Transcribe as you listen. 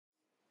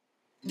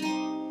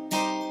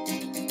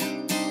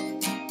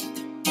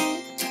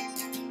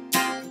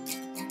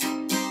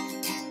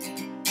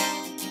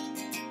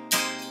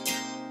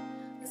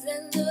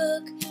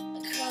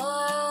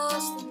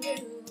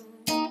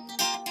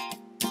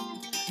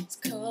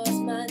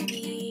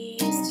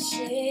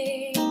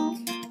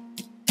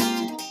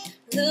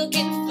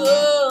looking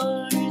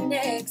for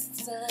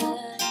next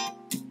time,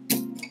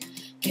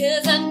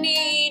 'cause I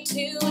need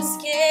to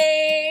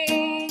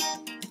escape.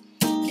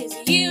 'Cause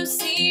you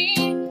see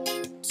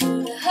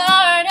to the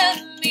heart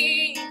of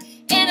me,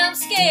 and I'm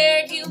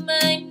scared you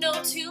might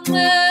know too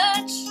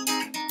much.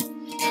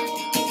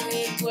 Is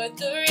it worth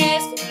the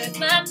risk, worth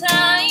my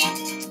time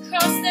to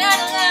cross that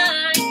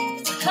line?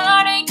 'Cause the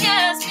heartache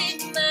has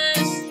been my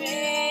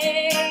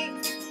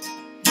strength.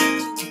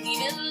 To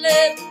believe in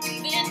love,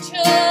 believe in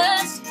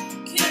trust.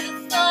 Could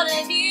have thought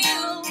of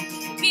you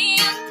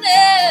being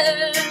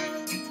there.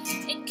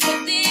 And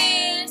could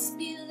this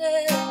be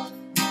love?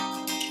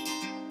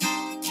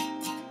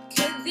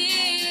 Could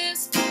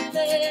this be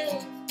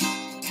love?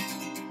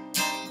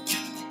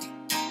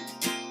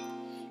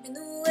 And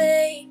the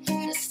way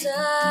the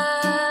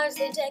stars,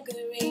 they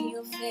decorate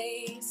your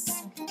face,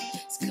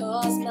 it's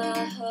caused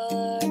my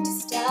heart to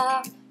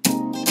stop.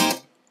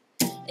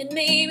 And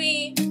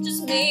maybe,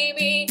 just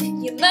maybe,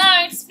 you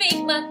might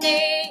speak my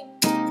name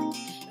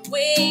and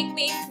wake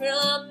me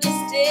from this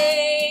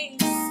daze.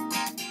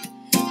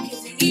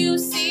 'Cause you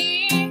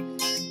see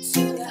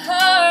to the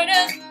heart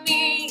of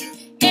me,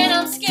 and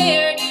I'm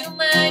scared you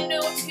might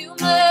know too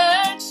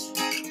much.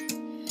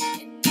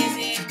 And is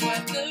it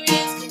worth the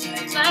risk,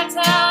 worth my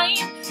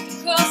time to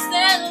cross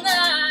that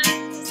line?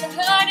 'Cause the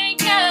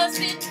heartache has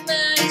been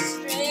my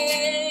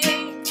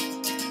strength.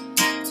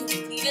 To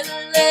believe in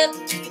love,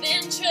 believe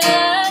in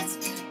trust.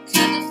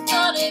 Could have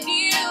thought of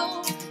you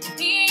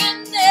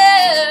being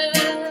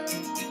there.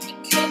 And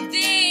could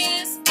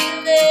this be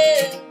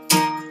love?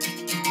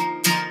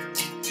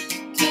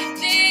 Could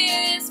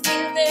this be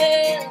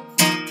love?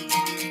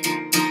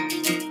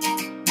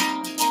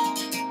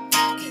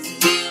 'Cause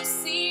you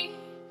see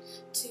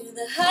to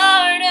the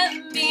heart of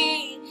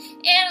me,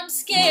 and I'm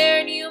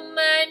scared you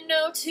might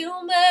know too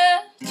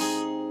much.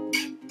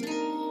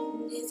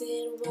 Is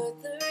it worth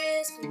the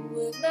risk and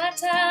worth my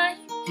time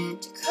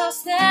to cross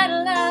that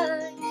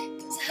line?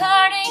 'Cause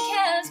heartache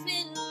has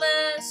been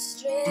my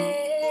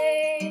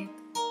strength.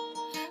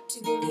 To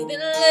believe in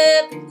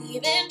love,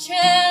 believe in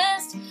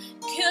trust.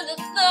 Could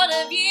have thought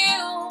of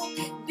you